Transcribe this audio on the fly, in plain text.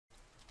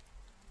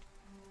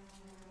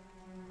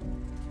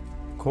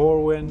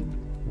Corwin,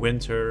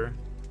 Winter,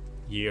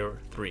 Year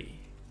 3.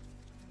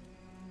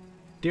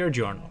 Dear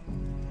Journal,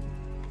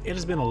 it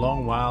has been a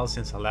long while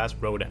since I last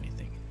wrote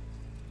anything,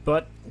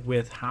 but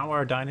with how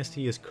our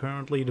dynasty is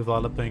currently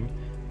developing,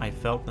 I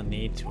felt the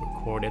need to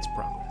record its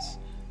progress,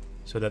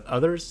 so that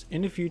others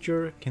in the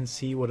future can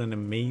see what an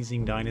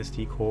amazing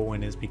dynasty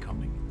Corwin is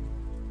becoming.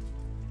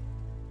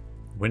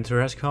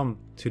 Winter has come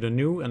to the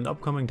new and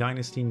upcoming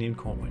dynasty named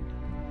Corwin.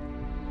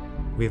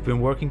 We have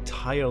been working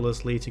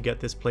tirelessly to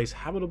get this place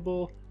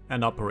habitable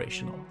and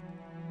operational.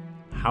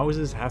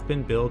 Houses have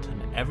been built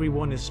and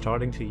everyone is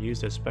starting to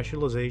use their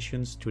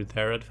specializations to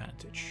their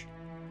advantage.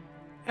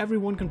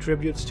 Everyone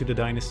contributes to the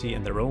dynasty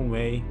in their own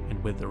way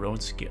and with their own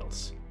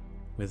skills,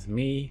 with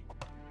me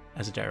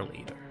as their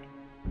leader.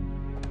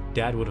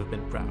 Dad would have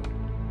been proud.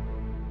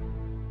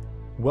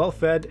 Well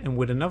fed and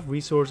with enough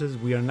resources,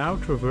 we are now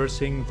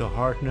traversing the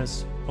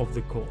hardness of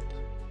the cold.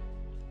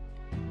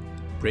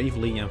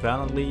 Bravely and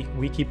valiantly,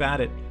 we keep at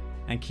it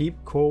and keep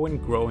Corwin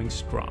growing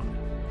strong.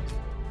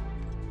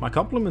 My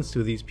compliments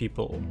to these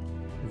people.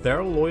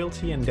 Their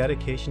loyalty and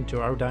dedication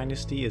to our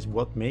dynasty is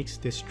what makes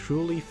this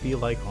truly feel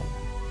like home.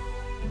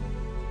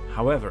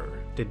 However,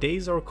 the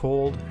days are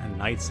cold and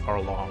nights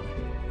are long,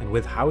 and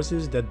with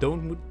houses that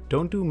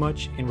don't do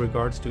much in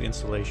regards to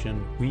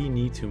insulation, we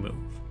need to move.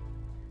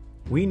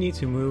 We need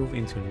to move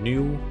into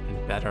new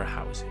and better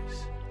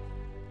houses.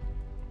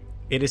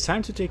 It is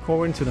time to take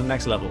Corwin to the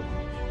next level.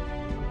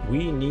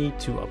 We need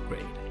to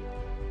upgrade.